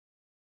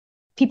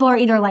people are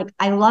either like,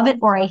 I love it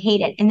or I hate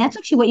it. And that's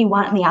actually what you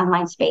want in the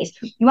online space.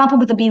 You want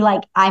people to be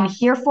like, I'm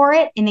here for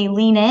it and they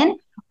lean in,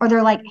 or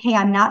they're like, hey,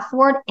 I'm not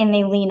for it and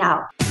they lean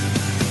out.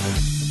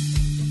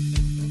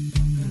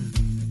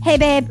 Hey,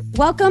 babe,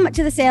 welcome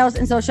to the Sales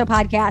and Social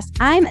Podcast.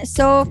 I'm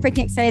so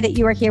freaking excited that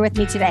you are here with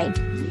me today.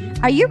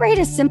 Are you ready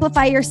to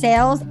simplify your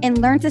sales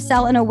and learn to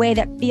sell in a way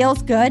that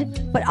feels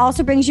good, but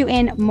also brings you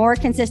in more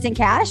consistent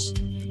cash?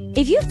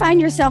 If you find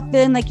yourself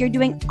feeling like you're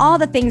doing all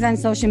the things on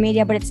social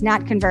media, but it's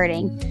not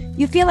converting,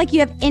 you feel like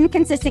you have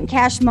inconsistent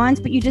cash months,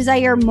 but you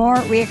desire more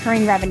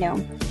reoccurring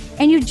revenue,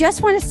 and you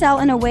just want to sell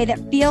in a way that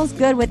feels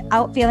good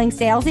without feeling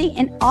salesy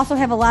and also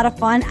have a lot of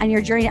fun on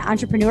your journey to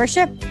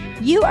entrepreneurship,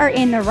 you are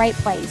in the right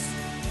place.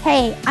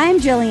 Hey, I'm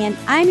Jillian.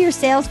 I'm your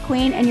sales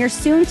queen and your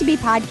soon-to-be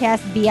podcast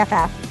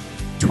BFF.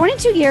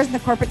 22 years in the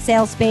corporate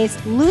sales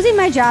space, losing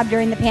my job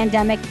during the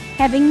pandemic,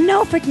 having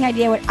no freaking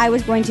idea what I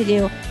was going to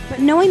do, but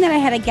knowing that I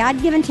had a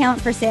God-given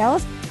talent for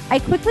sales, I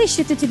quickly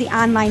shifted to the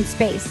online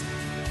space,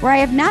 where I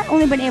have not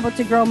only been able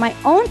to grow my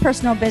own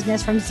personal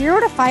business from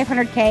 0 to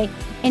 500K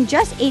in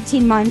just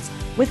 18 months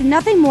with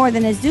nothing more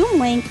than a Zoom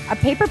link, a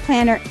paper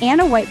planner,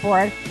 and a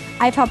whiteboard.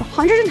 I've helped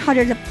hundreds and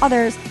hundreds of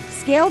others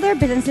scale their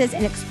businesses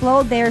and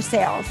explode their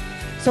sales.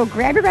 So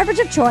grab your beverage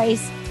of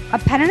choice, a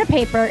pen and a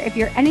paper if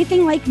you're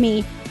anything like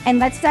me, and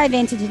let's dive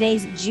into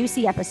today's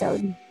juicy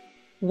episode.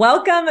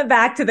 Welcome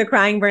back to the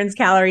Crying Burns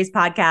Calories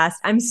podcast.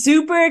 I'm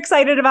super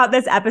excited about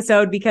this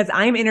episode because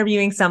I'm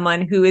interviewing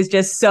someone who is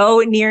just so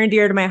near and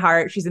dear to my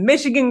heart. She's a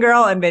Michigan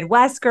girl, a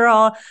Midwest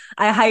girl.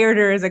 I hired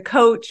her as a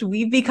coach.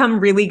 We've become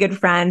really good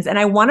friends, and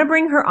I want to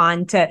bring her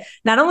on to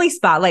not only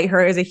spotlight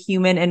her as a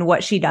human and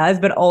what she does,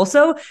 but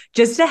also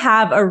just to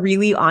have a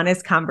really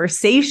honest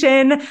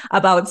conversation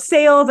about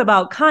sales,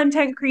 about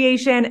content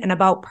creation, and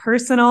about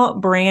personal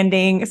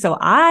branding. So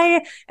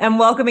I am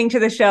welcoming to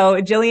the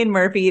show Jillian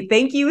Murphy.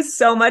 Thank you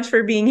so much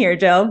for being here,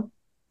 Jill.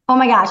 Oh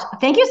my gosh.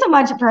 Thank you so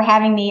much for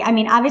having me. I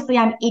mean, obviously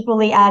I'm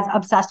equally as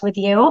obsessed with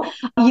you.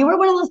 You were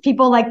one of those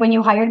people, like when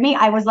you hired me,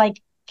 I was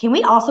like, can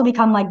we also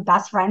become like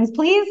best friends,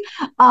 please?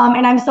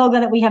 And I'm so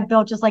glad that we have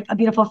built just like a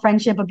beautiful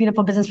friendship, a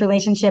beautiful business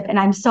relationship. And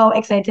I'm so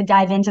excited to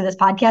dive into this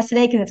podcast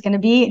today because it's going to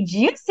be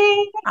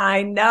juicy.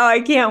 I know.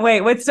 I can't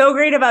wait. What's so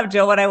great about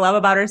Jill, what I love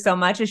about her so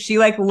much is she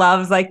like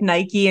loves like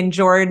Nike and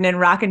Jordan and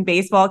rocking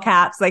baseball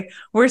caps. Like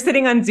we're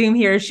sitting on Zoom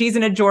here. She's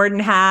in a Jordan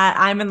hat.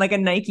 I'm in like a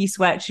Nike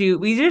sweatshirt.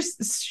 We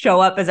just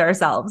show up as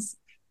ourselves.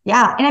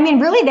 Yeah. And I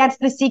mean, really, that's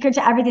the secret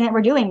to everything that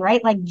we're doing,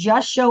 right? Like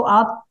just show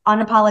up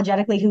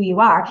unapologetically who you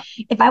are.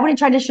 If I would have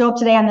tried to show up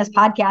today on this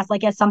podcast,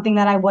 like as something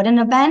that I wouldn't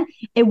have been,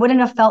 it wouldn't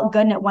have felt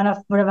good and it wouldn't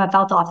have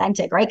felt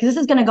authentic, right? Because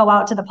this is going to go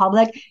out to the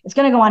public. It's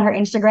going to go on her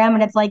Instagram.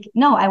 And it's like,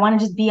 no, I want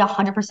to just be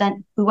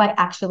 100% who I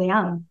actually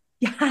am.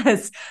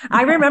 Yes.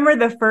 I remember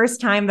the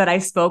first time that I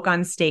spoke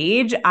on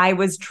stage, I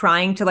was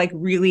trying to like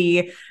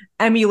really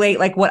emulate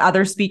like what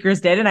other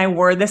speakers did. And I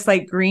wore this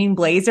like green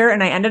blazer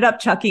and I ended up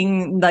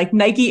chucking like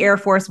Nike Air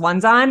Force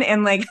Ones on.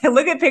 And like, I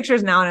look at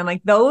pictures now and I'm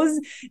like, those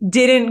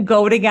didn't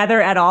go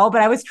together at all.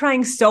 But I was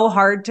trying so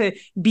hard to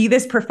be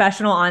this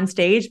professional on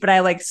stage, but I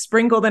like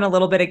sprinkled in a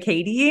little bit of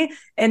Katy.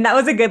 And that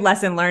was a good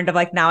lesson learned of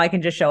like, now I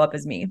can just show up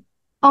as me.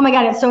 Oh my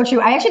God, it's so true.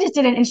 I actually just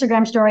did an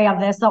Instagram story of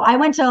this. So I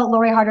went to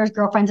Lori Harder's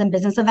Girlfriends in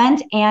Business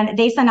event and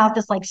they sent out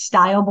this like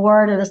style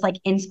board or this like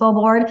inspo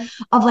board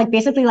of like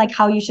basically like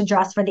how you should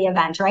dress for the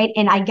event, right?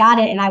 And I got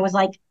it and I was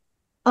like,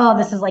 oh,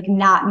 this is like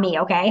not me.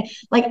 Okay.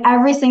 Like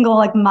every single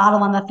like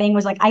model on the thing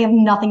was like, I have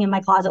nothing in my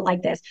closet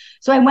like this.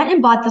 So I went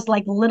and bought this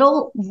like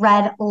little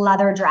red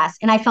leather dress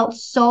and I felt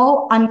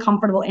so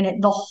uncomfortable in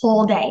it the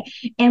whole day.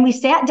 And we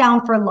sat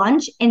down for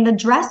lunch and the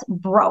dress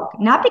broke,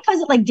 not because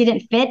it like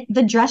didn't fit,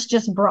 the dress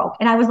just broke.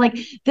 And I was like,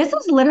 this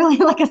is literally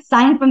like a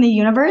sign from the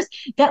universe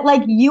that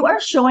like you are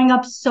showing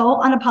up so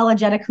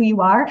unapologetic who you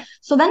are.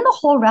 So then the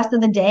whole rest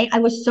of the day, I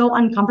was so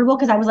uncomfortable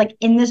because I was like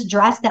in this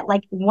dress that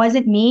like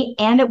wasn't me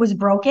and it was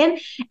broken.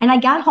 And I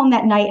got home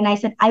that night and I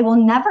said, I will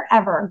never,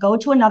 ever go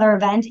to another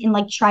event and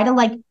like try to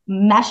like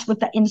mesh with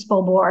the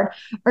inspo board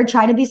or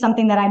try to be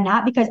something that I'm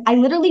not, because I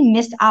literally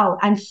missed out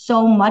on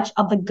so much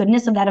of the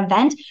goodness of that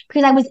event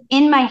because I was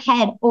in my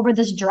head over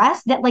this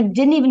dress that like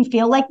didn't even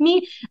feel like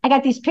me. I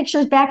got these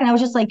pictures back and I was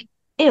just like,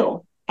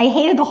 ew. I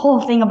hated the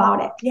whole thing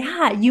about it.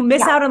 Yeah. You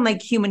miss out on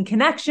like human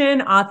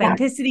connection,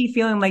 authenticity,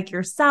 feeling like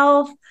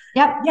yourself.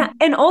 Yep. Yeah.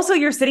 And also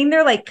you're sitting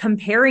there like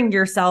comparing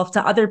yourself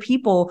to other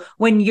people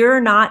when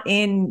you're not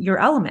in your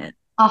element.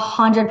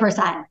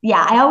 100%.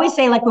 Yeah. I always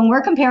say like when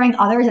we're comparing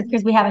others, it's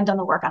because we haven't done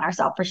the work on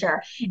ourselves for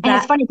sure. And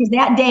it's funny because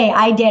that day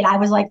I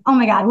was like, oh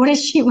my God, what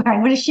is she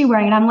wearing? What is she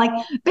wearing? And I'm like,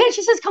 bitch,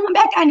 this is coming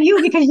back on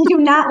you because you do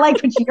not like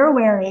what you're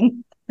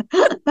wearing.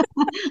 I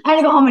had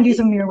to go home and do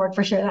some mirror work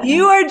for sure.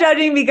 You are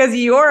judging because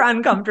you're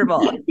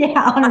uncomfortable.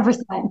 Yeah,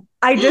 100%.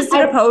 I just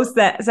did a post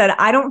that said,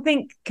 I don't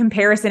think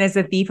comparison is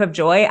a thief of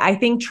joy. I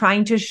think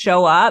trying to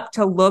show up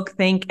to look,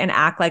 think, and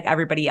act like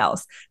everybody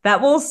else,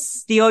 that will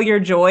steal your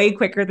joy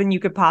quicker than you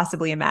could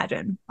possibly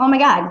imagine. Oh my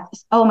God.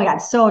 Oh my God.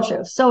 So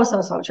true. So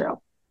true.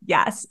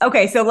 Yes.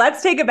 Okay. So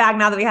let's take it back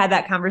now that we had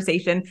that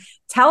conversation.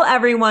 Tell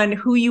everyone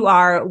who you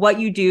are, what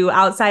you do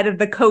outside of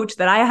the coach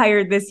that I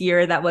hired this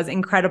year that was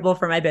incredible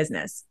for my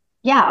business.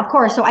 Yeah, of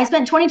course. So I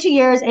spent 22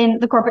 years in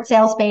the corporate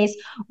sales space,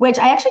 which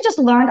I actually just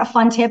learned a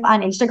fun tip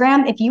on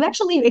Instagram. If you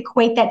actually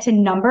equate that to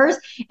numbers,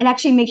 it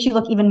actually makes you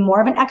look even more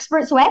of an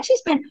expert. So I actually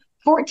spent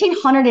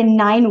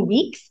 1,409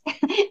 weeks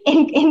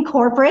in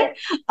corporate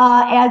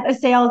as a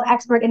sales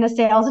expert and a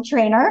sales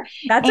trainer.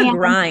 That's a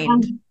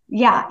grind.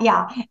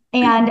 Yeah.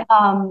 And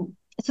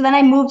so then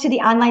I moved to the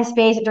online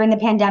space during the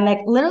pandemic,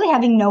 literally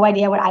having no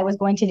idea what I was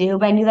going to do,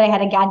 but I knew that I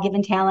had a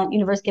God-given talent,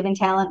 universe-given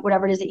talent,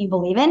 whatever it is that you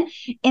believe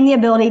in the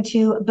ability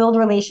to build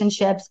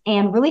relationships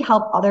and really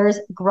help others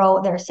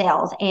grow their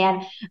sales.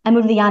 And I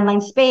moved to the online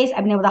space.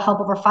 I've been able to help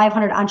over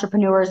 500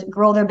 entrepreneurs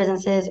grow their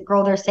businesses,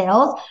 grow their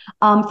sales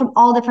from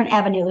all different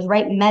avenues,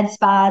 right? Med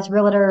spas,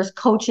 realtors,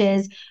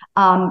 coaches,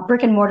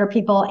 brick and mortar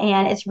people.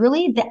 And it's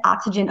really the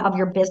oxygen of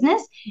your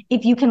business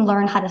if you can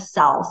learn how to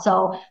sell.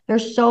 So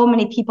there's so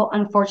many people,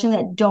 unfortunately,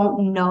 that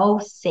don't know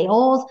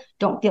sales,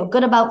 don't feel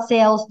good about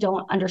sales,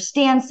 don't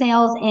understand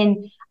sales.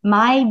 And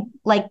my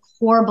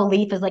core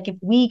belief is if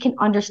we can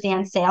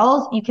understand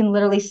sales, you can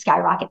literally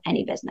skyrocket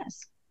any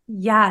business.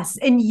 Yes.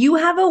 And you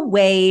have a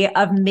way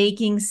of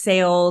making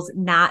sales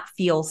not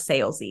feel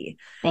salesy.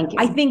 Thank you.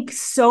 I think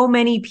so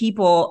many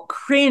people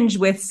cringe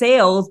with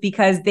sales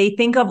because they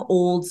think of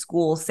old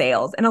school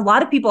sales. And a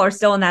lot of people are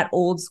still in that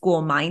old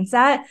school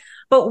mindset.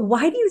 But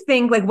why do you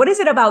think, what is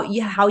it about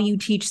how you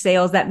teach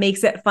sales that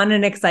makes it fun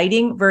and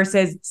exciting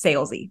versus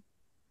salesy?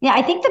 Yeah,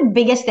 I think the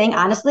biggest thing,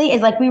 honestly,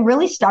 is we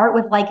really start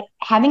with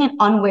having an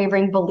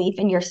unwavering belief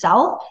in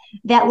yourself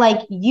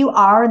that you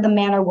are the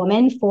man or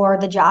woman for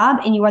the job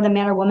and you are the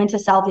man or woman to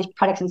sell these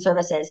products and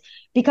services.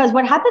 Because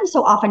what happens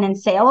so often in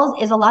sales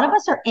is a lot of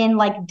us are in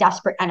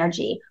desperate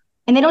energy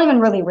and they don't even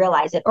really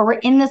realize it, or we're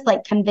in this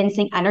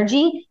convincing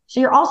energy. So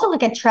you're also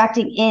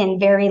attracting in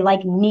very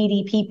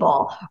needy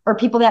people or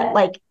people that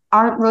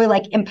aren't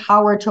really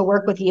empowered to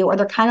work with you, or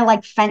they're kind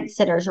of fence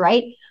sitters,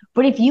 right?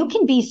 But if you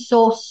can be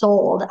so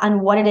sold on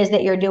what it is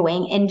that you're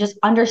doing and just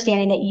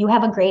understanding that you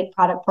have a great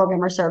product,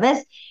 program, or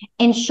service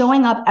and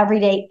showing up every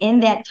day in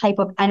that type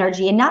of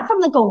energy, and not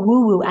from a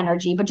woo-woo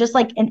energy, but just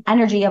an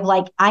energy of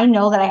I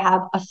know that I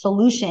have a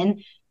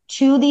solution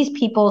to these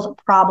people's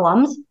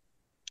problems,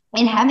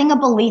 and having a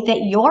belief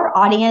that your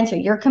audience or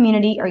your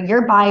community or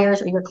your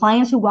buyers or your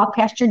clients who walk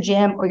past your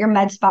gym or your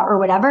med spa or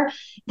whatever,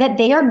 that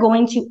they are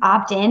going to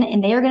opt in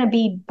and they are going to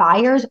be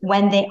buyers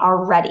when they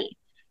are ready.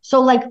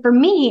 So for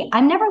me,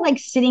 I'm never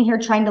sitting here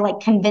trying to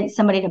convince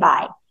somebody to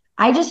buy.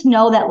 I just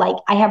know that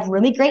I have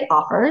really great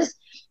offers.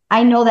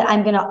 I know that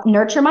I'm going to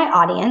nurture my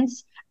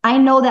audience. I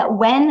know that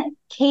when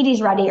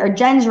Katy's ready or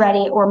Jen's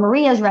ready or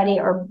Maria's ready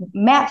or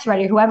Matt's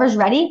ready, whoever's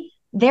ready,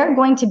 they're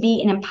going to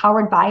be an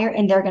empowered buyer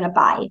and they're going to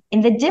buy.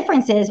 And the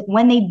difference is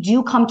when they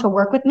do come to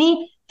work with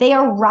me, they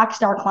are rock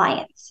star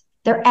clients.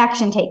 They're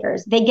action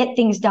takers. They get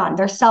things done.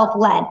 They're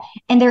self-led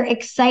and they're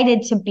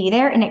excited to be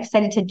there and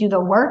excited to do the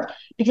work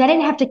because I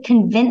didn't have to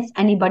convince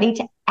anybody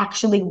to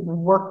actually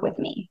work with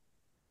me.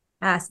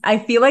 Yes, I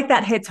feel like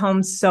that hits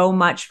home so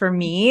much for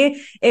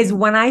me is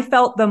when I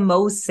felt the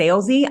most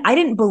salesy, I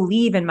didn't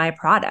believe in my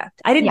product.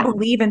 I didn't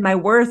believe in my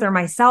worth or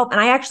myself. And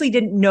I actually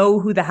didn't know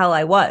who the hell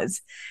I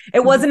was.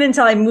 It wasn't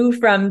until I moved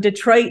from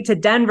Detroit to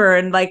Denver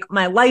and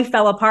my life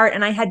fell apart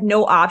and I had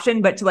no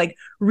option but to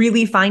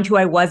really find who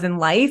I was in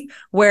life,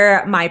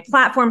 where my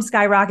platform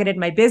skyrocketed,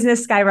 my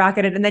business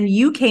skyrocketed. And then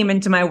you came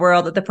into my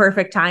world at the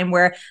perfect time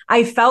where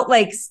I felt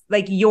like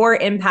your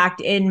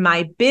impact in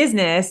my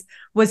business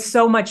was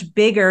so much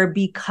bigger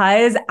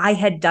because I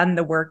had done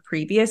the work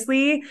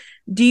previously.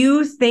 Do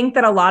you think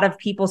that a lot of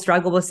people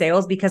struggle with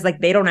sales because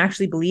they don't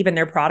actually believe in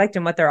their product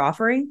and what they're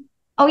offering?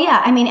 Oh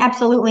yeah,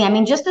 absolutely.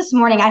 Just this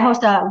morning I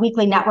host a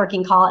weekly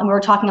networking call and we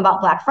were talking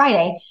about Black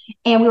Friday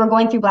and we were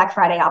going through Black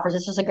Friday offers.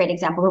 This is a great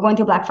example. We're going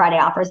through Black Friday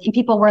offers and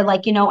people were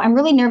I'm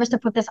really nervous to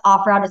put this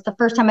offer out. It's the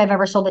first time I've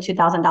ever sold a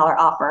 $2,000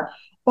 offer,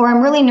 or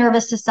I'm really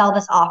nervous to sell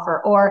this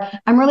offer, or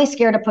I'm really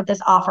scared to put this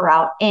offer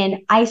out. And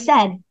I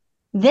said,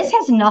 this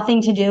has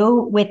nothing to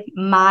do with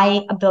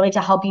my ability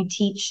to help you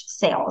teach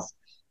sales.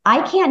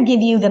 I can't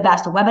give you the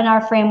best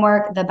webinar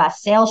framework, the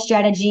best sales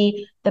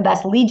strategy, the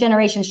best lead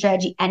generation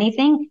strategy,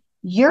 anything.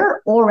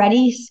 You're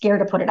already scared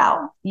to put it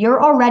out.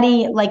 You're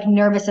already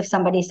nervous if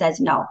somebody says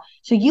no.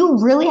 So you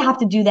really have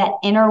to do that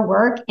inner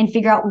work and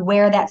figure out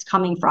where that's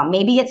coming from.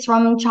 Maybe it's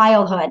from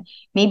childhood.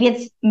 Maybe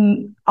it's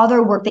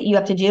other work that you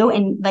have to do.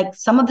 And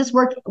some of this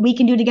work we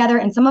can do together.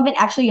 And some of it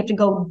actually you have to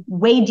go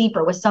way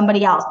deeper with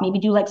somebody else. Maybe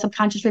do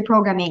subconscious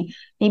reprogramming,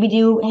 maybe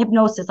do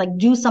hypnosis,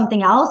 do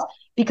something else.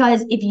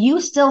 Because if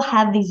you still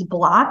have these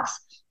blocks,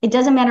 it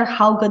doesn't matter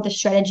how good the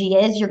strategy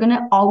is, you're going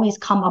to always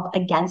come up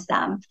against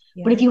them.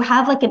 Yeah. But if you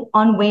have an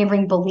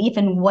unwavering belief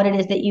in what it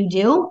is that you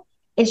do,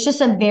 it's just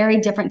a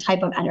very different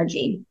type of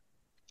energy.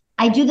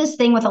 I do this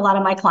thing with a lot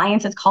of my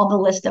clients. It's called the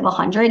list of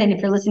 100. And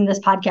if you're listening to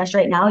this podcast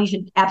right now, you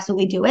should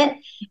absolutely do it.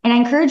 And I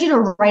encourage you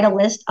to write a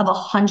list of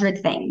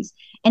 100 things.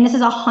 And this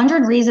is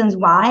 100 reasons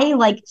why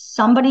like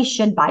somebody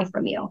should buy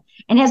from you.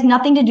 And it has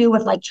nothing to do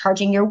with like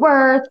charging your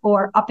worth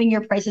or upping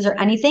your prices or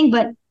anything,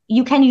 but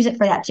you can use it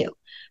for that too.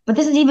 But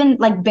this is even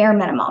like bare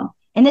minimum.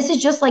 And this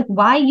is just like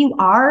why you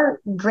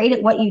are great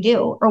at what you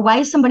do or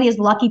why somebody is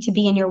lucky to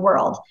be in your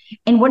world.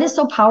 And what is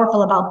so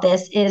powerful about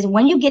this is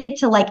when you get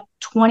to like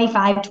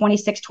 25,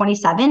 26,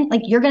 27,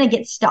 like you're going to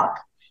get stuck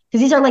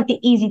because these are like the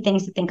easy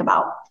things to think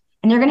about.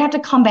 And you're going to have to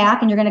come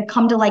back and you're going to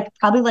come to like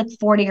probably like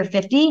 40 or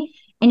 50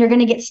 and you're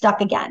going to get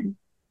stuck again.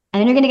 And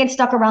then you're going to get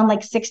stuck around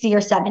like 60 or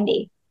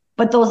 70.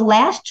 But those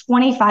last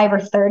 25 or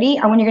 30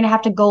 are when you're going to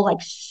have to go like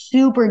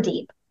super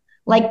deep,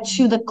 like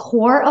to the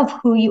core of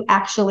who you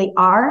actually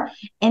are.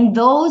 And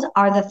those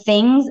are the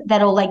things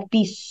that'll like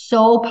be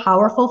so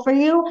powerful for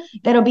you.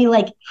 That'll be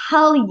like,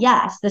 hell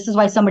yes, this is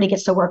why somebody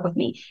gets to work with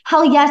me.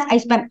 Hell yes, I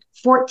spent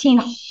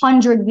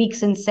 1,400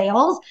 weeks in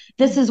sales.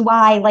 This is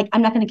why like,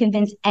 I'm not going to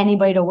convince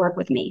anybody to work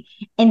with me.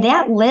 And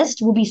that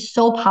list will be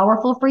so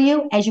powerful for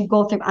you as you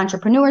go through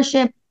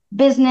entrepreneurship,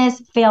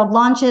 business, failed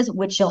launches,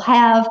 which you'll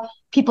have,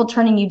 people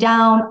turning you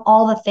down,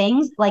 all the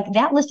things. Like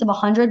that list of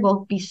 100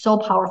 will be so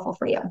powerful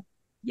for you.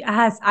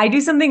 Yes, I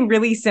do something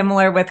really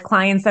similar with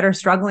clients that are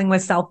struggling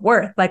with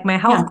self-worth, like my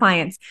health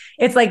clients.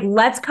 It's like,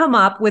 let's come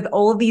up with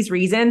all of these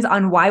reasons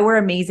on why we're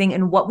amazing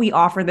and what we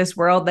offer this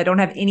world that don't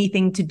have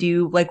anything to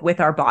do like with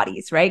our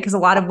bodies, right? Because a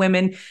lot of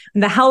women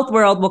in the health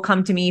world will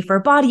come to me for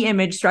body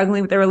image,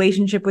 struggling with their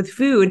relationship with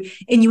food.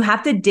 And you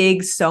have to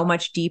dig so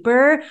much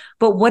deeper.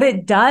 But what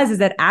it does is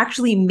it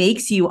actually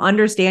makes you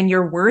understand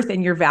your worth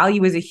and your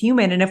value as a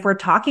human. And if we're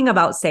talking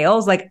about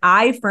sales, like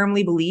I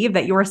firmly believe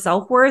that your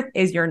self-worth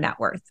is your net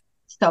worth.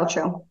 So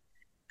true.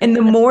 And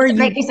the more you,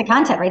 great piece of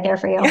content right there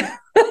for you.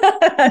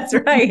 That's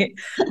right.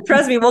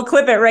 Trust me, we'll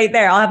clip it right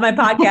there. I'll have my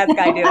podcast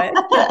guy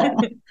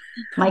do it.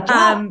 My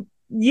job.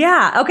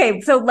 Yeah.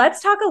 Okay. So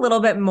let's talk a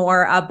little bit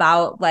more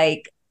about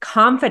like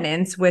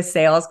confidence with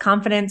sales,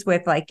 confidence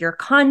with like your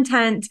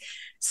content.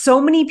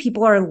 So many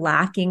people are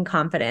lacking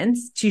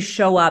confidence to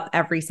show up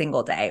every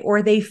single day,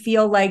 or they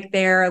feel like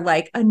they're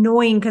like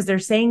annoying because they're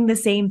saying the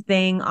same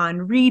thing on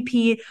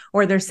repeat,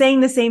 or they're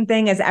saying the same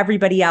thing as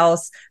everybody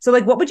else. So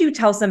like, what would you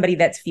tell somebody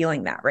that's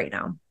feeling that right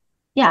now?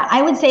 Yeah,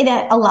 I would say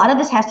that a lot of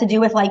this has to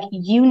do with like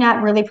you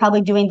not really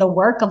probably doing the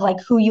work of like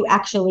who you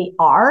actually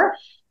are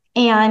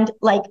and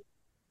like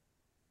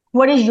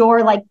what is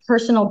your like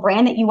personal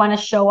brand that you want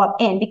to show up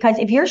in? Because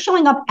if you're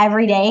showing up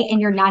every day and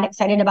you're not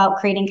excited about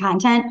creating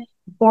content,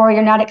 or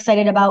you're not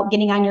excited about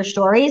getting on your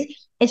stories,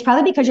 it's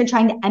probably because you're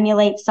trying to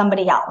emulate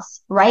somebody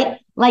else, right?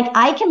 Like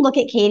I can look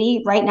at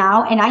Katy right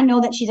now and I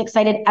know that she's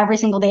excited every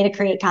single day to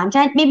create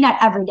content. Maybe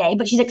not every day,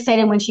 but she's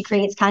excited when she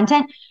creates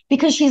content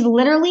because she's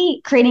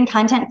literally creating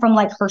content from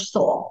like her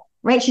soul,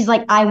 right? She's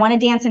like, I want to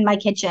dance in my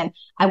kitchen.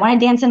 I want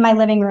to dance in my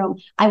living room.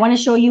 I want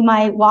to show you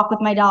my walk with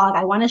my dog.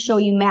 I want to show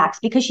you Max,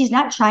 because she's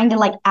not trying to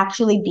like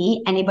actually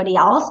be anybody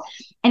else.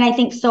 And I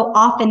think so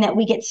often that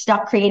we get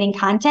stuck creating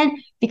content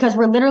because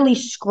we're literally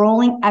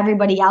scrolling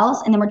everybody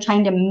else and then we're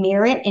trying to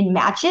mirror it and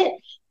match it.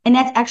 And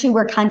that's actually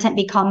where content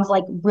becomes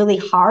like really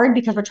hard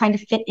because we're trying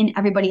to fit in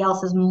everybody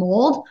else's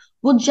mold.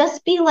 Well,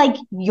 just be like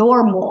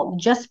your mold,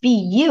 just be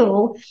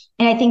you.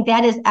 And I think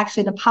that is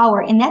actually the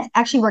power. And that's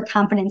actually where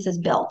confidence is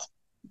built.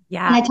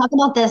 Yeah. And I talk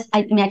about this.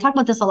 I talk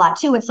about this a lot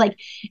too. It's like,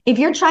 if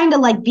you're trying to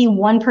like be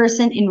one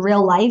person in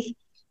real life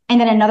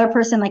and then another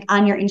person like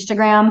on your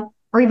Instagram,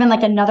 or even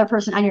like another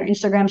person on your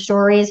Instagram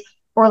stories,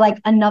 or like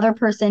another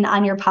person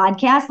on your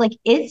podcast, like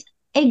it's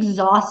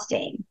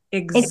exhausting.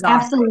 It's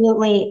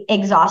absolutely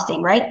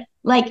exhausting, right?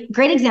 Like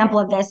great example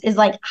of this is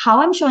like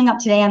how I'm showing up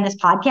today on this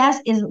podcast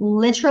is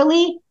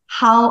literally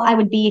how I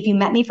would be if you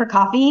met me for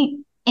coffee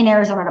in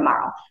Arizona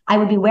tomorrow. I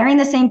would be wearing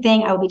the same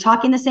thing. I would be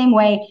talking the same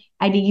way.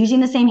 I'd be using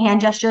the same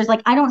hand gestures.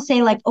 Like I don't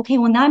say like, okay,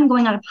 well now I'm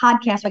going on a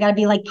podcast. So I got to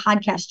be like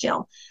podcast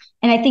Jill.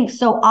 And I think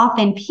so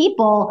often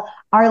people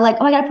are like,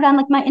 oh, I got to put on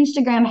like my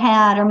Instagram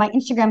hat or my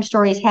Instagram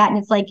stories hat. And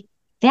it's like,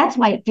 that's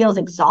why it feels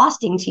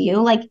exhausting to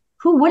you. Like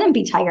who wouldn't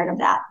be tired of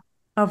that?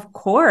 Of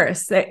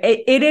course.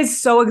 It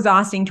is so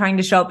exhausting trying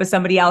to show up as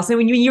somebody else. And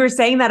when you were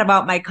saying that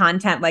about my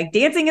content, like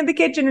dancing in the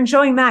kitchen and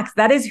showing Max,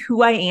 that is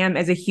who I am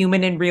as a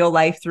human in real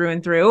life through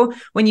and through.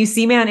 When you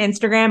see me on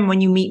Instagram,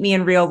 when you meet me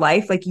in real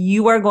life, like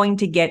you are going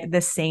to get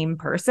the same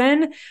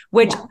person,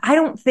 which I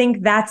don't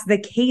think that's the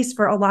case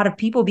for a lot of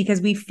people because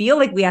we feel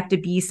like we have to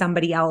be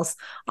somebody else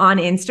on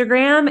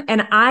Instagram.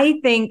 And I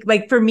think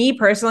like for me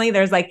personally,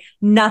 there's like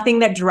nothing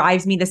that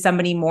drives me to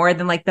somebody more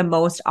than like the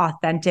most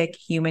authentic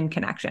human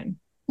connection.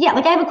 Yeah,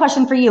 like I have a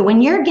question for you.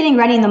 When you're getting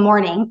ready in the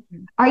morning,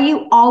 are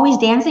you always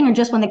dancing or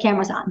just when the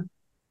camera's on?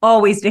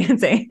 Always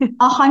dancing.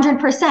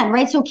 100%,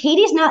 right? So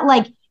Katie's not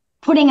like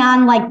putting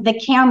on like the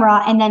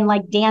camera and then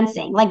like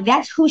dancing. Like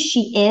that's who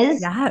she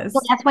is. Yes. So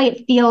that's why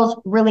it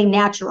feels really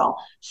natural.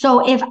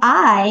 So if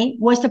I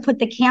was to put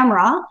the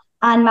camera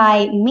on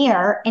my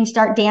mirror and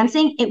start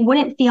dancing, it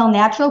wouldn't feel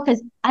natural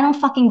because I don't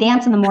fucking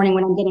dance in the morning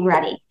when I'm getting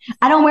ready.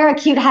 I don't wear a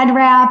cute head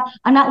wrap.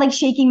 I'm not like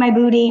shaking my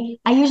booty.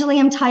 I usually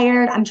am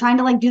tired. I'm trying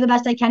to like do the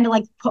best I can to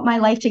like put my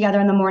life together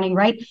in the morning,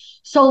 right?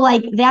 So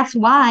like that's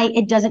why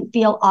it doesn't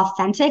feel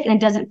authentic and it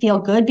doesn't feel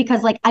good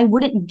because like I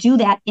wouldn't do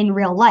that in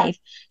real life.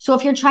 So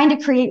if you're trying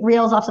to create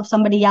reels off of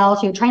somebody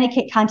else, or you're trying to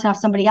create content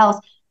off somebody else,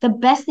 the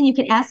best thing you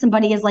can ask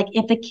somebody is like,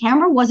 if the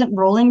camera wasn't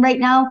rolling right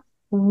now,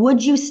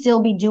 would you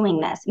still be doing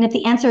this? And if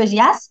the answer is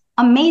yes,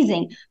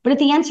 amazing. But if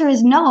the answer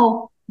is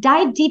no,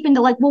 dive deep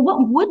into like, well,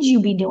 what would you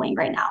be doing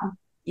right now?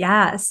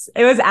 Yes.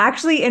 It was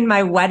actually in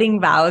my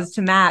wedding vows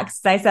to Max.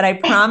 I said, I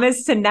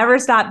promise to never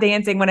stop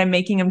dancing when I'm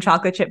making him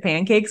chocolate chip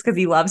pancakes because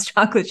he loves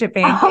chocolate chip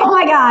pancakes. Oh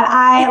my God.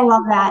 I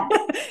love that.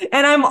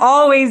 And I'm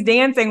always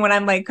dancing when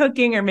I'm like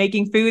cooking or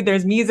making food.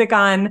 There's music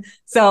on.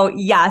 So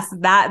yes,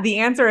 that the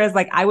answer is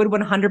like, I would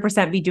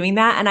 100% be doing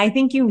that. And I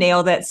think you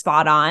nailed it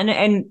spot on.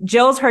 And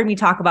Jill's heard me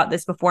talk about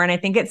this before. And I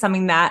think it's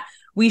something that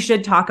we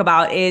should talk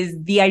about is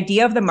the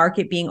idea of the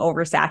market being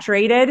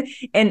oversaturated.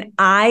 And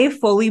I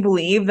fully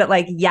believe that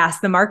like, yes,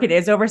 the market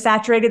is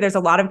oversaturated. There's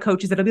a lot of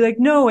coaches that'll be like,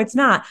 no, it's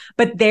not.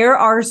 But there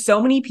are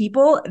so many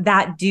people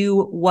that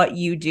do what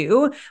you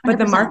do, but 100%.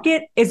 the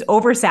market is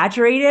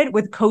oversaturated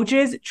with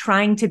coaches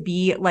trying to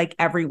be like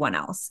everyone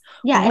else.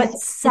 Yeah.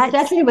 It's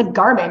saturated with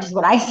garbage is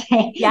what I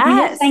say.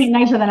 Yes. You're saying it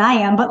nicer than I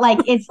am, but like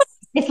it's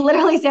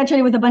literally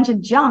saturated with a bunch of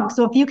junk.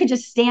 So if you could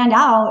just stand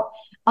out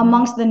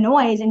amongst the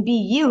noise and be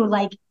you,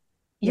 like,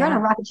 you're on a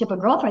rocket ship of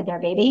growth right there,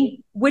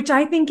 baby. Which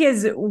I think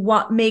is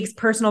what makes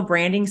personal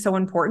branding so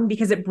important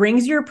because it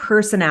brings your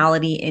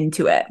personality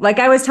into it. Like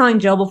I was telling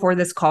Jill before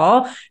this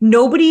call,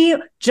 nobody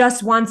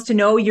just wants to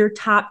know your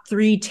top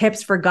 3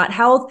 tips for gut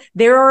health.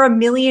 There are a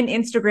million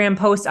Instagram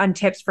posts on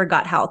tips for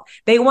gut health.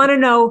 They want to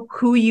know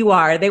who you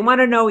are. They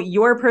want to know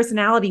your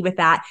personality with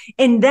that.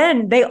 And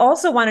then they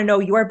also want to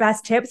know your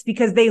best tips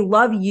because they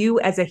love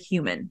you as a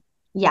human.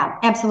 Yeah,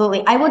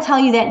 absolutely. I will tell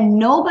you that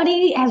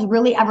nobody has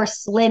really ever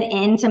slid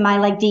into my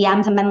like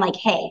DMs and been like,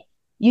 hey,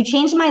 you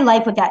changed my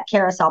life with that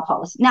carousel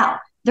post. Now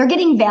they're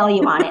getting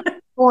value on it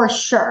for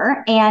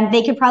sure. And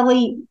they could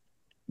probably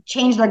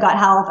change their gut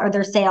health or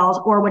their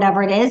sales or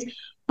whatever it is.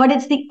 But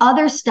it's the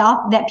other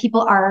stuff that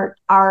people are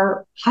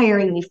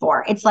hiring me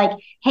for. It's like,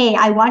 hey,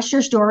 I watched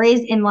your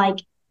stories and like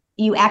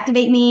you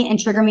activate me and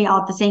trigger me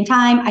all at the same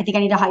time. I think I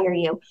need to hire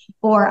you.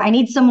 Or I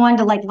need someone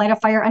to like light a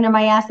fire under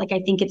my ass. Like I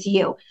think it's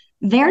you.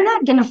 They're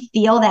not going to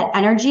feel that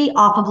energy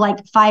off of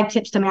like 5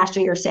 tips to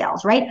master your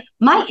sales, right?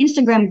 My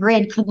Instagram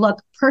grid could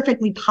look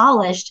perfectly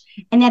polished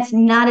and that's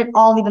not at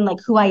all even like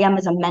who I am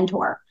as a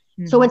mentor.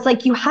 Mm-hmm. So it's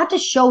like you have to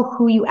show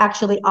who you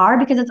actually are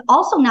because it's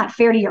also not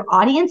fair to your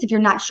audience if you're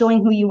not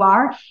showing who you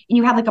are and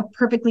you have like a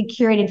perfectly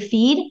curated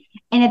feed.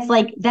 And it's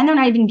like, then they're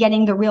not even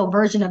getting the real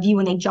version of you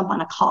when they jump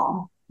on a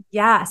call.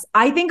 Yes.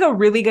 I think a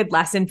really good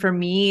lesson for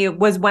me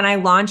was when I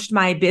launched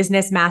my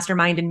business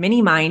mastermind and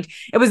mini mind.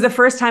 It was the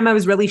first time I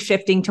was really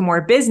shifting to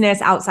more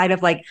business outside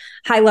of like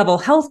high level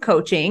health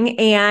coaching.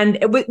 And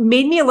it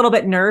made me a little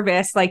bit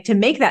nervous, like to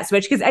make that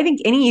switch. Cause I think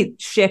any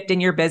shift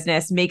in your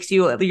business makes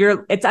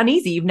it's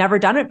uneasy. You've never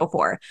done it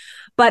before.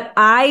 But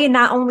I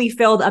not only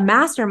filled a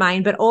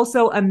mastermind, but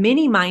also a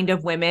mini mind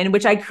of women,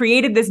 which I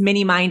created this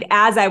mini mind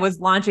as I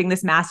was launching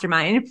this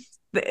mastermind.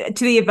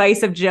 To the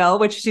advice of Jill,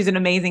 which she's an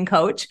amazing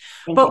coach.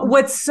 But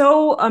what's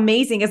so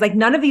amazing is like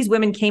none of these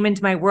women came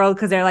into my world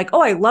because they're like,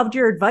 oh, I loved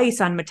your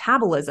advice on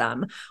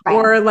metabolism. Right.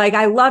 Or like,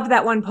 I loved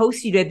that one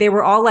post you did. They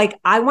were all like,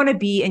 I want to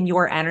be in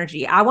your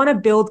energy. I want to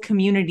build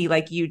community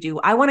like you do.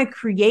 I want to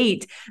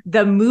create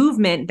the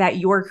movement that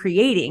you're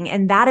creating.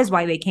 And that is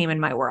why they came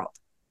in my world.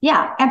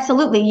 Yeah,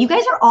 absolutely. You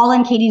guys are all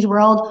in Katy's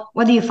world,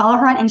 whether you follow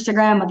her on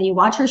Instagram, whether you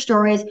watch her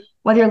stories,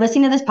 whether you're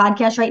listening to this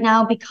podcast right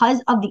now,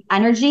 because of the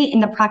energy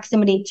and the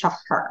proximity to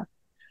her,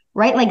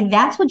 right? Like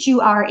that's what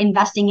you are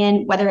investing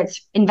in, whether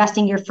it's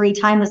investing your free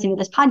time listening to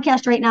this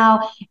podcast right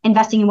now,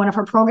 investing in one of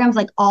her programs,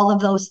 like all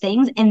of those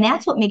things. And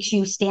that's what makes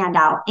you stand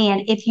out.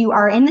 And if you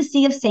are in the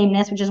sea of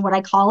sameness, which is what I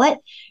call it,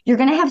 you're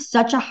going to have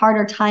such a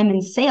harder time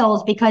in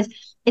sales because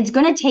it's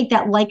going to take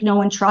that like,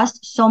 know, and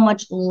trust so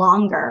much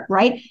longer,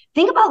 right?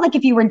 Think about like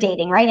if you were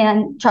dating, right?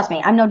 And trust me,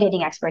 I'm no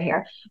dating expert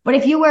here, but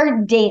if you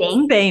were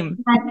dating.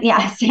 Same.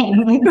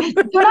 Same.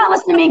 You're not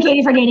listening to me and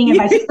Katy for dating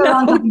advice. It's the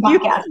wrong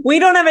podcast. We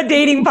don't have a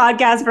dating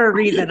podcast for a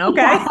reason,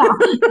 okay?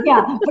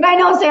 Yeah, but I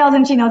know sales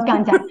and she knows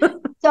content.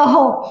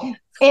 So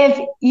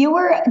if you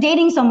were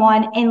dating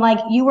someone and like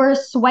you were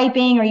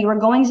swiping or you were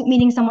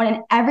meeting someone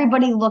and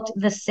everybody looked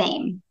the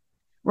same,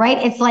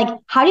 right? It's like,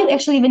 how do you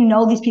actually even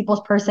know these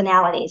people's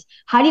personalities?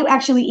 How do you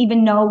actually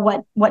even know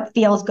what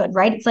feels good,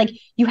 right? It's like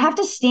you have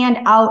to stand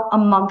out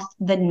amongst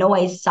the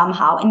noise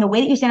somehow. And the way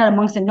that you stand out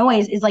amongst the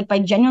noise is like by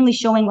genuinely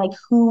showing like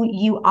who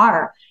you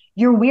are,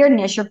 your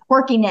weirdness, your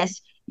quirkiness,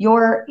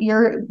 your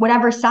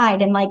whatever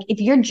side. And like, if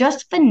you're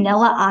just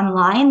vanilla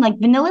online, like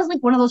vanilla is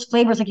like one of those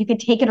flavors, like you could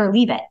take it or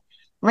leave it.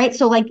 Right.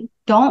 So like,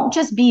 don't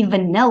just be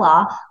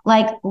vanilla,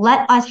 like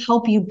let us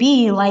help you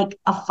be like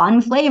a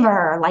fun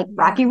flavor, like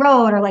Rocky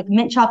Road or like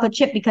mint chocolate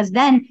chip, because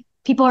then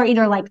people are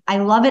either like, I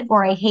love it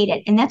or I hate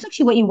it. And that's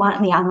actually what you want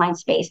in the online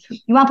space.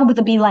 You want people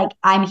to be like,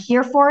 I'm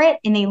here for it,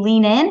 and they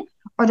lean in,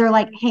 or they're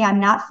like, hey, I'm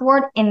not for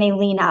it, and they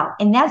lean out.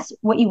 And that's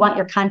what you want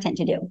your content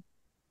to do.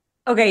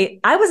 Okay,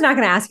 I was not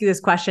going to ask you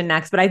this question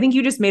next, but I think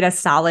you just made a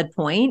solid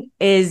point,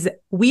 is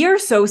we are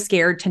so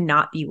scared to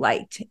not be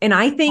liked. And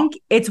I think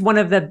it's one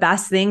of the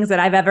best things that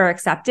I've ever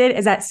accepted,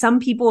 is that some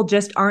people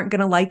just aren't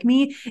going to like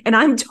me. And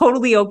I'm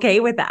totally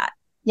okay with that.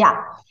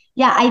 Yeah.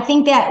 Yeah. I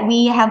think that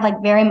we have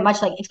like very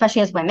much like,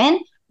 especially as women,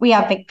 we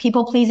have like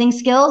people pleasing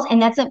skills,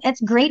 and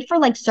that's great for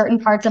like certain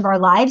parts of our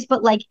lives.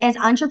 But like as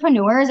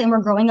entrepreneurs and we're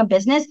growing a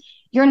business,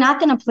 you're not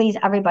going to please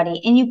everybody,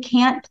 and you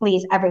can't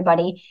please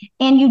everybody.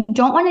 And you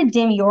don't want to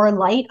dim your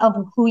light of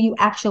who you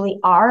actually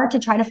are to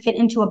try to fit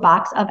into a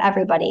box of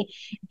everybody.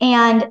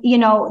 And,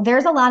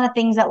 there's a lot of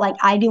things that like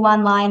I do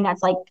online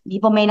that's like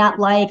people may not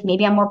like.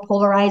 Maybe I'm more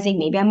polarizing,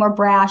 maybe I'm more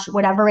brash,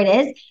 whatever it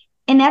is.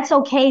 And that's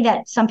okay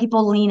that some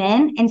people lean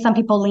in and some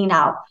people lean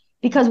out.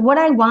 Because what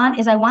I want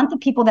is I want the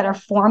people that are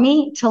for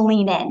me to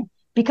lean in.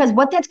 Because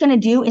what that's going to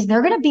do is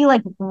they're going to be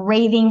like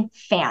raving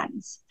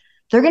fans.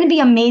 They're going to be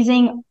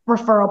amazing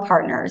referral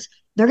partners.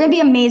 They're going to be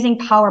amazing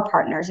power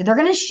partners. They're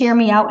going to share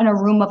me out in a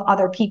room of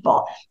other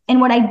people. And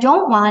what I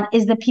don't want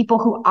is the people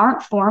who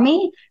aren't for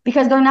me,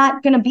 because they're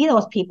not going to be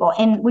those people.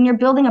 And when you're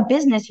building a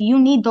business, you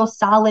need those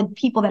solid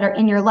people that are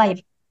in your life.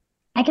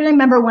 I can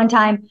remember one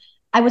time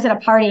I was at a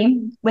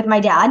party with my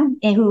dad,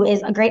 who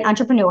is a great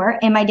entrepreneur.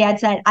 And my dad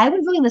said, I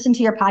would really listen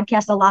to your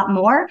podcast a lot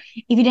more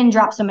if you didn't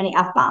drop so many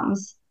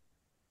F-bombs.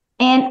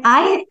 And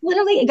I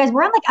literally, guys,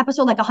 we're on like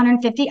episode like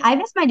 150. I've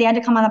asked my dad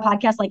to come on the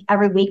podcast like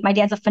every week. My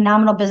dad's a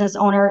phenomenal business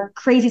owner,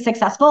 crazy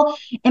successful.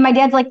 And my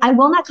dad's like, I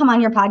will not come on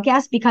your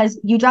podcast because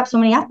you drop so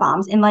many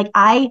F-bombs. And like,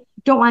 I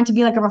don't want it to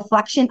be like a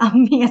reflection of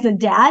me as a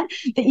dad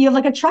that you have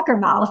like a trucker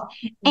mouth.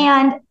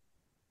 And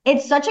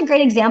it's such a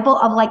great example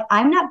of like,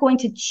 I'm not going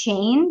to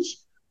change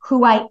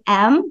who I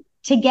am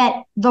to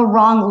get the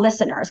wrong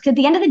listeners. Because at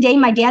the end of the day,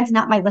 my dad's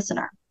not my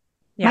listener.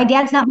 Yeah. My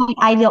dad's not my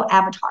ideal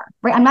avatar,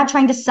 right? I'm not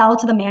trying to sell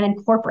to the man in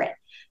corporate.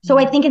 So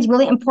I think it's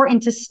really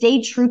important to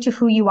stay true to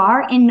who you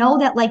are and know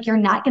that like you're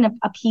not going to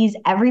appease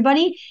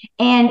everybody.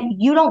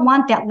 And you don't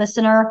want that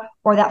listener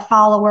or that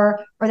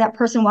follower or that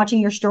person watching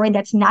your story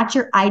that's not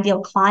your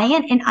ideal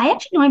client. And I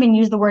actually don't even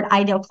use the word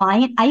ideal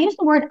client. I use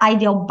the word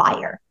ideal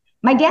buyer.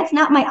 My dad's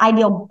not my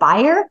ideal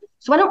buyer.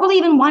 So I don't really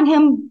even want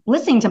him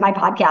listening to my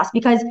podcast,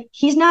 because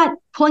he's not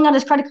pulling out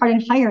his credit card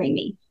and hiring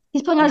me.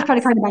 He's pulling out his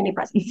credit card to buy me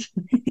presents.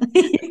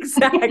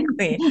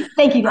 Exactly.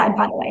 Thank you, Dad,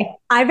 by the way.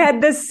 I've had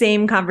the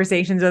same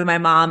conversations with my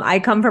mom. I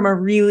come from a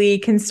really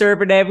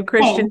conservative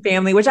Christian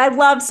family, which I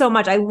love so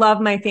much. I love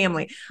my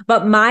family.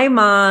 But my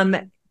mom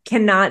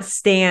cannot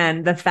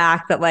stand the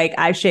fact that like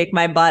I shake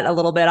my butt a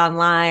little bit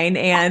online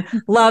and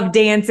love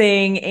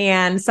dancing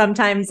and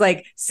sometimes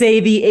like say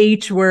the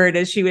H word,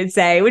 as she would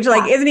say, which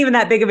like isn't even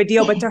that big of a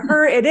deal, but to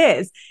her it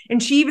is.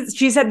 And she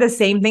said the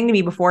same thing to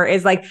me before,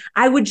 is like,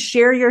 I would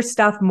share your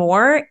stuff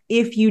more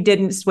if you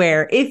didn't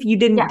swear, if you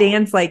didn't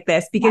dance like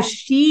this, because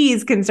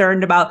she's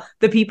concerned about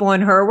the people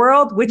in her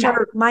world, which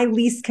are my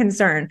least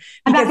concern.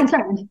 I'm not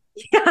concerned.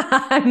 Yeah,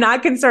 I'm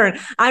not concerned.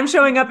 I'm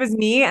showing up as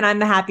me, and I'm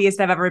the happiest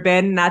I've ever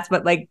been. And that's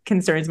what like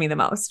concerns me the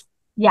most.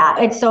 Yeah,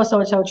 it's so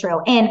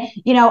true. And,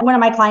 one of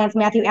my clients,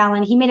 Matthew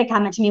Allen, he made a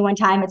comment to me one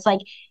time. It's like,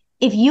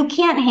 if you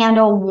can't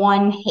handle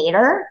one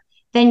hater,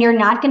 then you're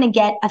not going to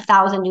get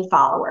 1,000 new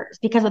followers,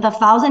 because with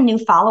 1,000 new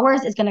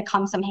followers is going to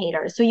come some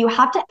haters. So you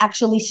have to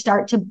actually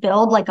start to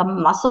build like a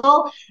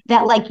muscle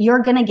that like you're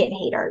going to get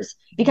haters,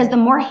 because the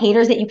more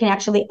haters that you can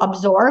actually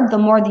absorb, the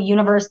more the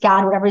universe,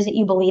 God, whatever it is that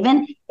you believe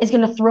in, is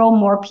going to throw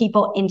more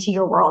people into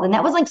your world. And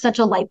that was like such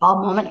a light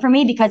bulb moment for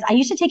me, because I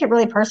used to take it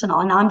really personal,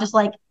 and now I'm just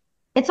like,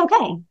 it's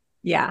okay.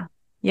 Yeah.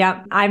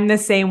 Yeah. I'm the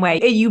same way.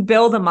 You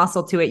build a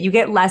muscle to it. You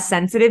get less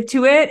sensitive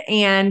to it.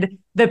 And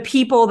the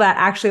people that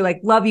actually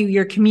like love you,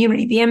 your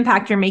community, the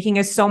impact you're making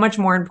is so much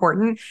more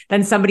important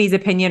than somebody's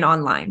opinion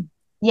online.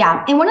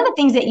 Yeah. And one of the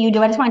things that you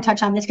do, I just want to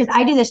touch on this because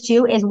I do this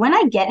too, is when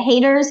I get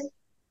haters,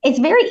 it's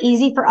very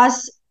easy for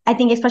us, I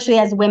think, especially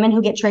as women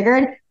who get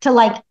triggered, to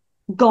like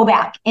go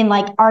back and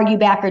like argue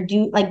back, or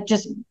do like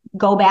just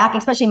go back.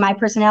 Especially my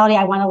personality,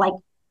 I want to like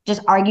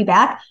just argue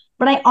back.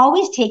 But I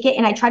always take it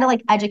and I try to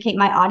like educate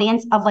my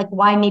audience of like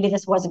why maybe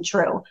this wasn't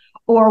true,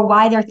 or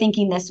why they're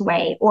thinking this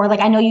way. Or like,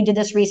 I know you did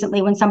this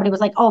recently when somebody was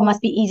like, oh, it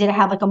must be easy to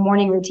have like a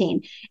morning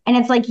routine. And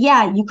it's like,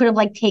 yeah, you could have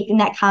like taken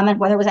that comment,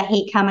 whether it was a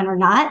hate comment or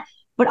not.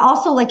 But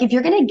also like, if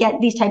you're going to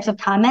get these types of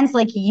comments,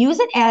 like use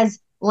it as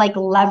like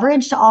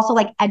leverage to also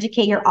like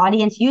educate your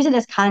audience, use it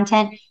as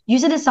content,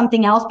 use it as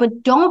something else,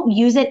 but don't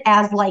use it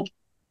as like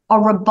a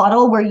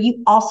rebuttal where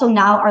you also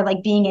now are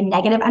like being in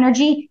negative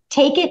energy.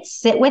 Take it,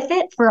 sit with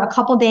it for a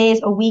couple days,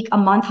 a week, a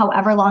month,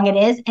 however long it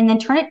is, and then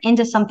turn it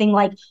into something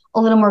like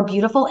a little more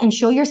beautiful and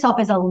show yourself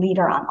as a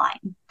leader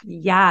online.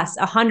 Yes,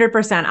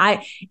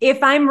 100%.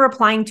 If I'm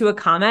replying to a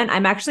comment,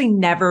 I'm actually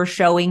never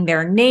showing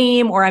their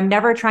name, or I'm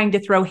never trying to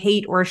throw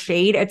hate or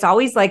shade. It's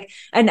always like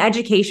an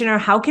education, or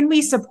how can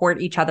we support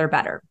each other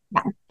better?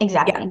 Yeah,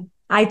 exactly. Yeah.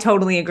 I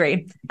totally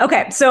agree.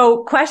 Okay.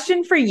 So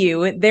question for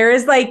you. There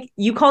is like,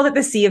 you called it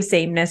the sea of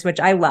sameness, which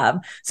I love.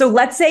 So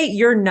let's say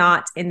you're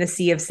not in the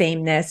sea of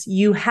sameness.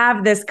 You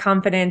have this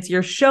confidence.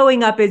 You're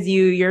showing up as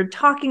you, you're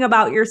talking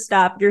about your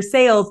stuff, your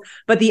sales,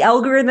 but the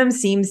algorithm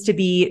seems to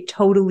be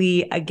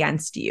totally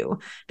against you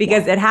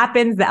because it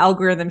happens. The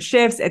algorithm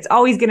shifts. It's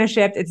always going to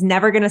shift. It's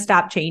never going to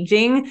stop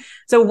changing.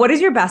 So what is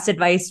your best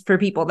advice for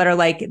people that are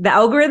like, the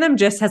algorithm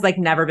just has like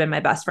never been my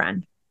best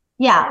friend?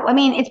 Yeah, I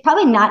mean, it's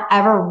probably not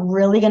ever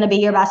really going to be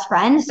your best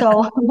friend.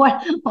 So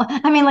like,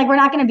 we're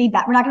not going to be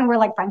that, we're not going to wear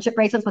like friendship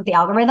bracelets with the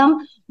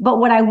algorithm. But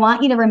what I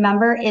want you to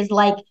remember is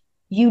like,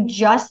 you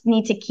just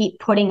need to keep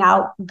putting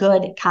out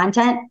good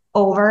content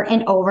over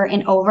and over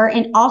and over.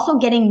 And also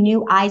getting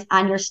new eyes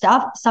on your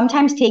stuff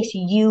sometimes takes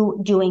you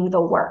doing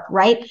the work,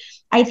 right?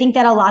 I think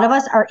that a lot of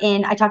us are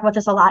I talk about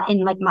this a lot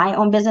in like my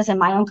own business and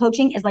my own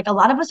coaching, is like a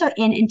lot of us are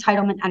in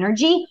entitlement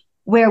energy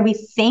where we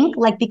think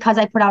like, because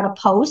I put out a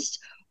post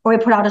or we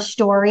put out a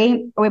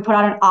story or we put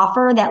out an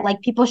offer, that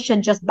like people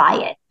should just buy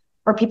it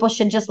or people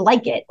should just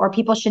like it or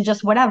people should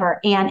just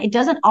whatever. And it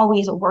doesn't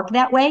always work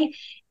that way.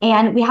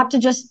 And we have to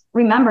just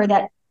remember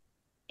that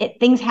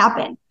things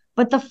happen.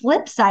 But the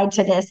flip side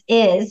to this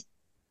is,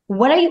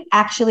 what are you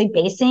actually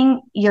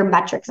basing your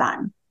metrics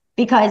on?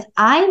 Because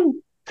I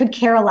could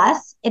care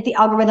less if the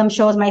algorithm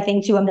shows my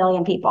thing to 1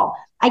 million people.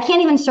 I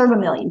can't even serve 1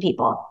 million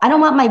people. I don't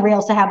want my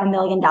reels to have 1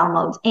 million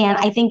downloads. And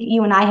I think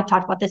you and I have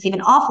talked about this even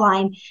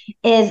offline,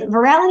 is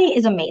virality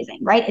is amazing,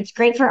 right? It's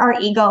great for our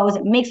egos.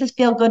 It makes us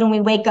feel good when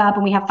we wake up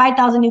and we have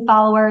 5,000 new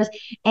followers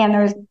and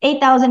there's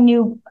 8,000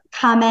 new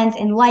comments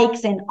and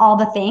likes and all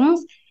the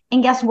things.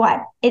 And guess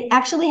what? It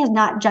actually has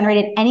not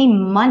generated any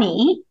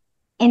money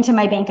into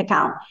my bank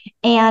account.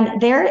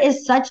 And there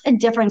is such a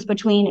difference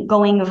between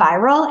going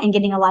viral and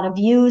getting a lot of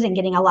views and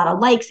getting a lot of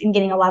likes and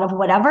getting a lot of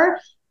whatever,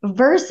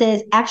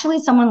 versus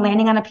actually someone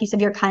landing on a piece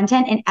of your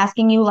content and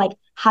asking you like,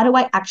 how do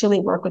I actually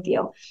work with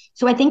you?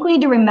 So I think we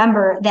need to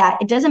remember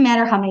that it doesn't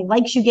matter how many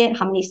likes you get,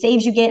 how many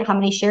saves you get, how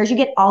many shares you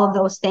get, all of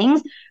those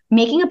things.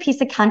 Making a piece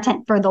of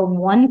content for the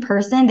one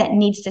person that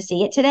needs to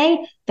see it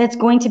today, that's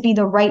going to be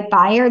the right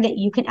buyer, that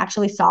you can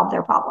actually solve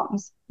their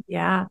problems.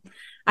 Yeah.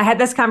 I had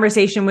this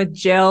conversation with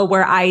Jill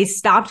where I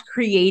stopped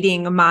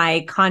creating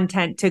my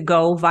content to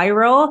go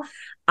viral.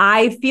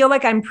 I feel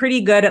like I'm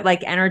pretty good at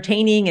like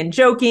entertaining and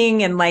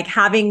joking and like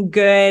having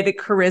good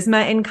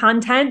charisma in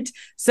content.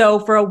 So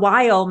for a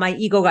while, my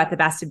ego got the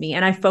best of me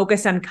and I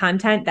focused on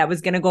content that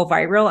was going to go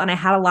viral. And I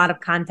had a lot of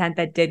content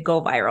that did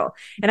go viral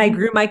and I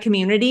grew my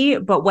community.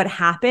 But what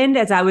happened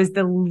is I was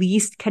the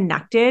least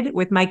connected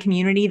with my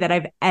community that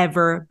I've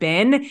ever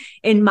been.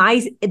 And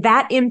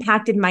that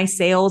impacted my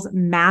sales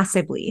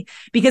massively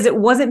because it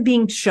wasn't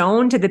being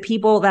shown to the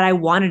people that I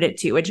wanted it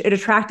to. It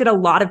attracted a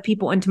lot of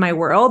people into my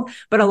world,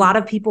 but a lot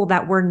of people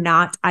that were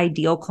not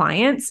ideal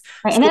clients.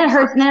 Right. And then it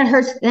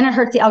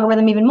hurts the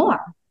algorithm even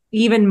more.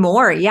 Even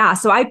more. Yeah.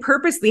 So I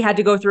purposely had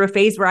to go through a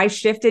phase where I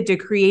shifted to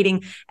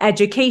creating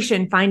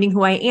education, finding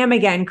who I am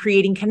again,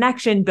 creating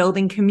connection,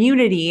 building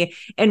community.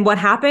 And what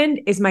happened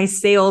is my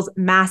sales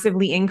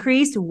massively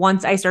increased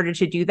once I started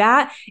to do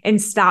that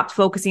and stopped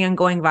focusing on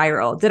going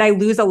viral. Did I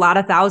lose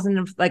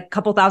a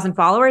couple thousand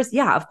followers?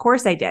 Yeah, of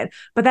course I did.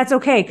 But that's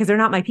okay because they're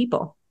not my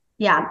people.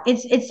 Yeah,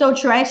 it's so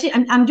true.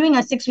 I'm doing a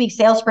 6-week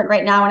sales sprint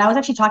right now. And I was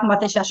actually talking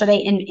about this yesterday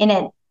in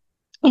it.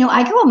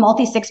 I grew a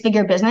multi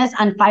 6-figure business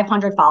on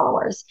 500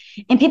 followers,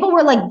 and people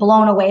were like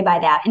blown away by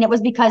that. And it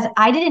was because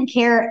I didn't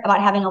care about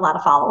having a lot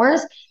of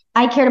followers.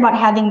 I cared about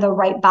having the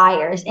right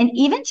buyers. And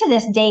even to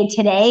this day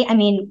today, I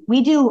mean,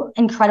 we do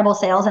incredible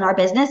sales in our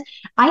business.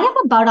 I have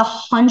about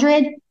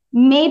 100,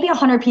 maybe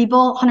 100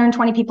 people,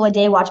 120 people a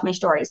day watch my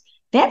stories.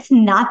 That's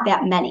not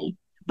that many,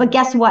 but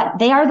guess what?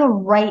 They are the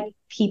right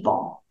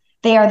people.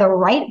 They are the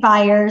right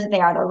buyers.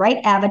 They are the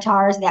right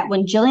avatars that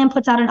when Jillian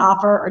puts out an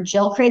offer or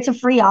Jill creates a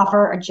free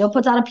offer or Jill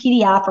puts out a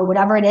PDF or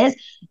whatever it is,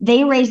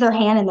 they raise their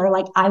hand and they're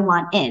like, I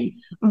want in.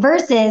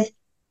 Versus,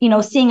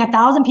 seeing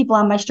 1,000 people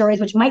on my stories,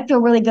 which might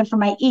feel really good for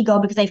my ego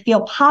because I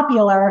feel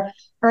popular,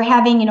 or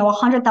having,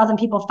 100,000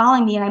 people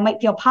following me and I might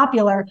feel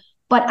popular,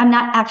 but I'm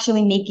not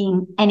actually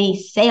making any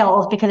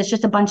sales because it's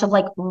just a bunch of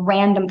like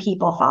random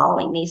people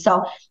following me.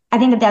 So I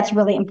think that that's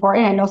really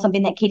important. I know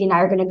something that Katy and I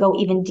are going to go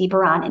even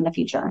deeper on in the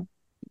future.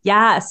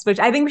 Yes, which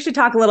I think we should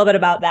talk a little bit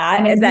about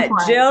that. Is that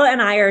Jill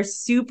and I are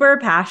super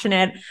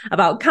passionate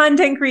about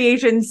content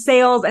creation,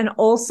 sales, and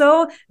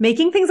also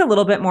making things a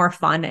little bit more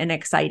fun and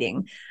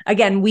exciting.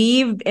 Again,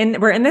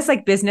 we're in this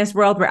like business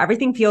world where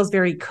everything feels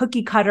very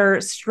cookie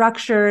cutter,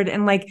 structured,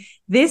 and like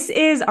this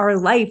is our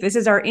life, this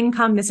is our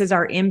income, this is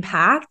our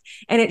impact,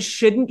 and it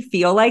shouldn't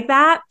feel like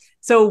that.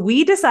 So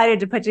we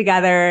decided to put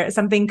together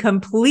something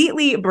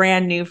completely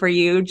brand new for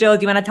you. Jill,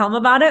 do you want to tell them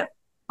about it?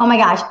 Oh my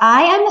gosh,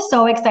 I am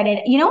so excited.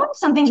 When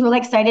something's really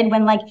excited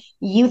when like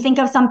you think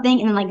of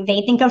something and then like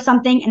they think of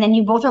something and then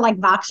you both are like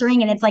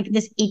voxering and it's like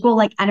this equal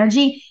like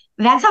energy.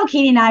 That's how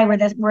Katy and I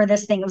were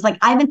this thing. It was like,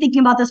 I've been thinking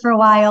about this for a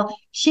while.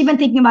 She'd been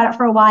thinking about it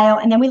for a while.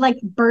 And then we like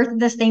birthed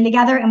this thing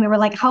together and we were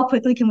like, how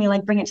quickly can we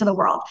like bring it to the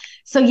world?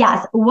 So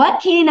yes,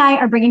 what Katy and I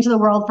are bringing to the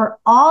world for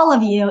all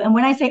of you. And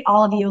when I say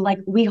all of you, like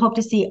we hope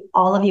to see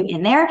all of you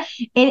in there.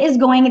 It is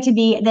going to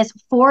be this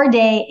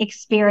 4-day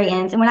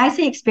experience. And when I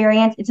say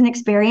experience, it's an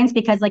experience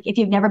because like, if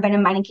you've never been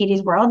in mine and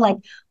Katy's world, like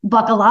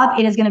buckle up.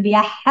 It is going to be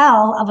a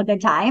hell of a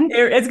good time.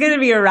 It's going to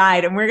be a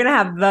ride and we're going to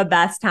have the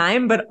best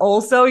time, but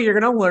also you're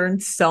going to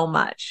learn so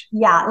much.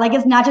 Yeah, like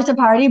it's not just a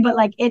party, but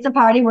like it's a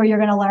party where you're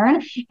going to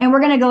learn. And we're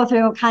going to go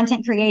through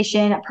content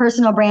creation,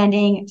 personal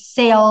branding,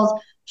 sales,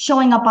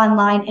 showing up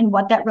online and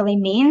what that really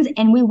means.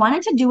 And we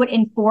wanted to do it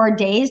in 4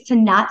 days to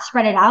not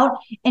spread it out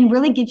and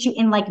really get you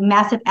in like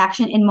massive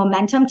action and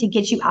momentum to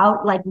get you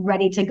out like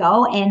ready to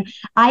go. And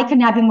I could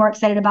not be more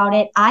excited about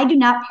it. I do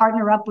not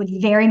partner up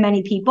with very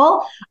many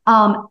people,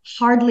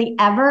 hardly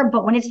ever,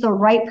 but when it's the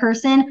right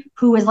person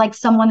who is like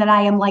someone that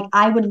I am like,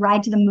 I would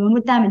ride to the moon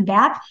with them and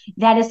back,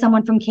 that is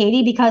someone from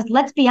Katy, because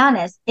let's be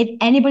honest, if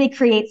anybody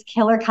creates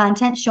killer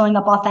content showing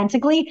up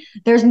authentically,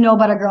 there's no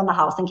better girl in the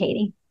house than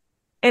Katy.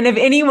 And if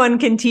anyone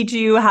can teach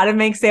you how to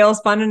make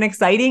sales fun and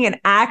exciting and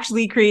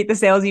actually create the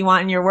sales you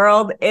want in your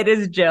world, it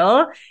is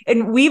Jill.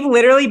 And we've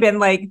literally been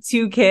like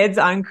 2 kids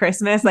on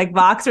Christmas, like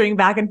voxering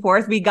back and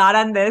forth. We got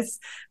on this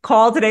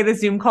call today, the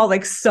Zoom call,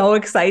 like so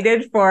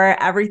excited for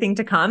everything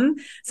to come.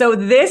 So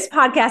this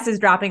podcast is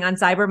dropping on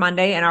Cyber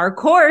Monday and our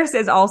course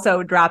is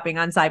also dropping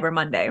on Cyber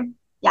Monday.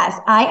 Yes,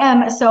 I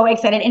am so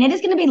excited. And it is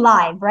going to be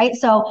live, right?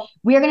 So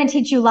we're going to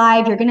teach you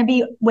live. You're going to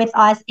be with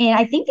us. And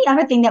I think the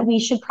other thing that we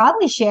should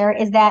probably share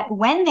is that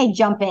when they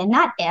jump in,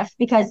 not if,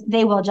 because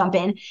they will jump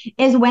in,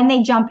 is when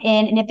they jump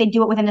in. And if they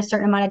do it within a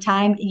certain amount of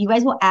time, you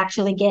guys will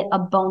actually get a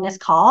bonus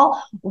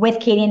call with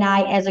Katy and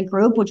I as a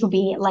group, which will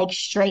be like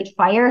straight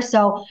fire.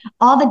 So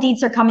all the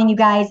deets are coming, you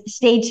guys.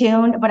 Stay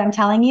tuned. But I'm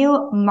telling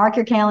you, mark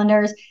your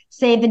calendars,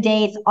 save the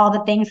dates, all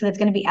the things, because it's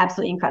going to be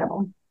absolutely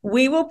incredible.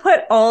 We will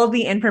put all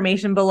the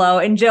information below.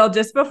 And Jill,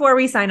 just before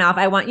we sign off,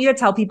 I want you to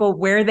tell people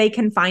where they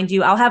can find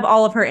you. I'll have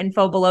all of her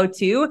info below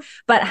too,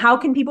 but how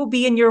can people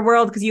be in your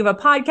world? Because you have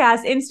a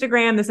podcast,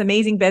 Instagram, this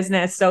amazing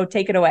business. So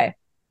take it away.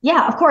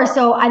 Yeah, of course.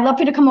 So I'd love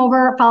for you to come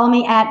over, follow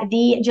me at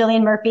the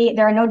Jillian Murphy.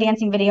 There are no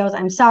dancing videos.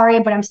 I'm sorry,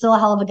 but I'm still a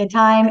hell of a good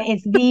time.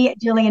 It's the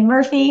Jillian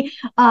Murphy.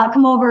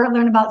 Come over,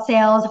 learn about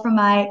sales from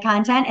my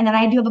content. And then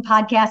I do have a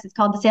podcast. It's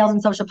called the Sales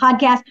and Social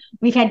Podcast.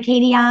 We've had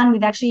Katy on.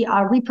 We've actually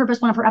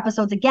repurposed one of her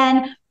episodes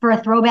again for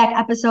a throwback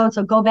episode.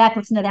 So go back,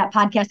 listen to that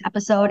podcast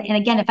episode. And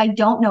again, if I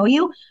don't know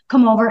you,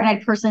 come over and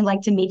I'd personally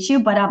like to meet you.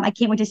 But I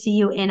can't wait to see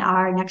you in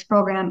our next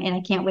program. And I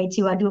can't wait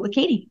to do it with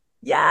Katy.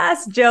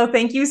 Yes, Jill,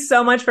 thank you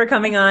so much for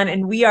coming on.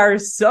 And we are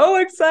so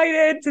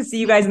excited to see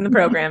you guys in the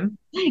program.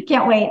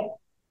 Can't wait.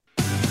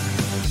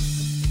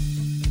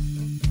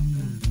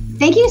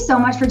 Thank you so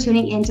much for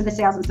tuning into the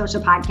Sales and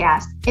Social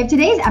Podcast. If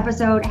today's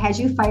episode has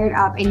you fired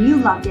up and you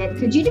loved it,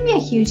 could you do me a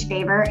huge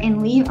favor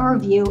and leave a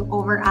review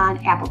over on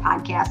Apple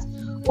Podcasts?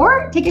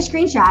 Or take a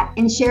screenshot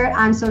and share it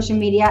on social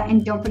media.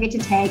 And don't forget to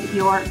tag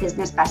your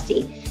business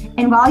bestie.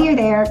 And while you're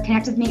there,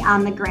 connect with me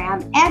on the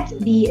gram at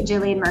the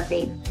Jillian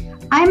Murphy.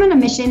 I'm on a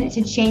mission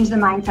to change the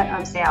mindset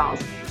of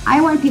sales. I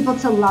want people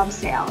to love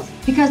sales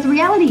because the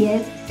reality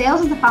is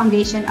sales is the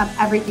foundation of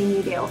everything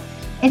you do.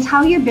 It's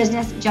how your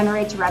business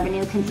generates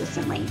revenue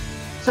consistently.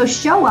 So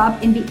show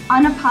up and be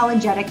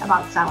unapologetic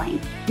about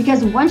selling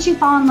because once you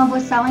fall in love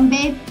with selling,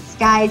 babe,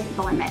 sky's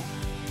the limit.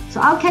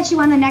 So I'll catch you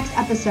on the next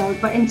episode.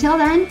 But until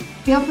then,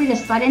 feel free to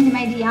slide into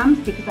my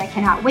DMs because I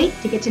cannot wait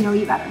to get to know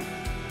you better.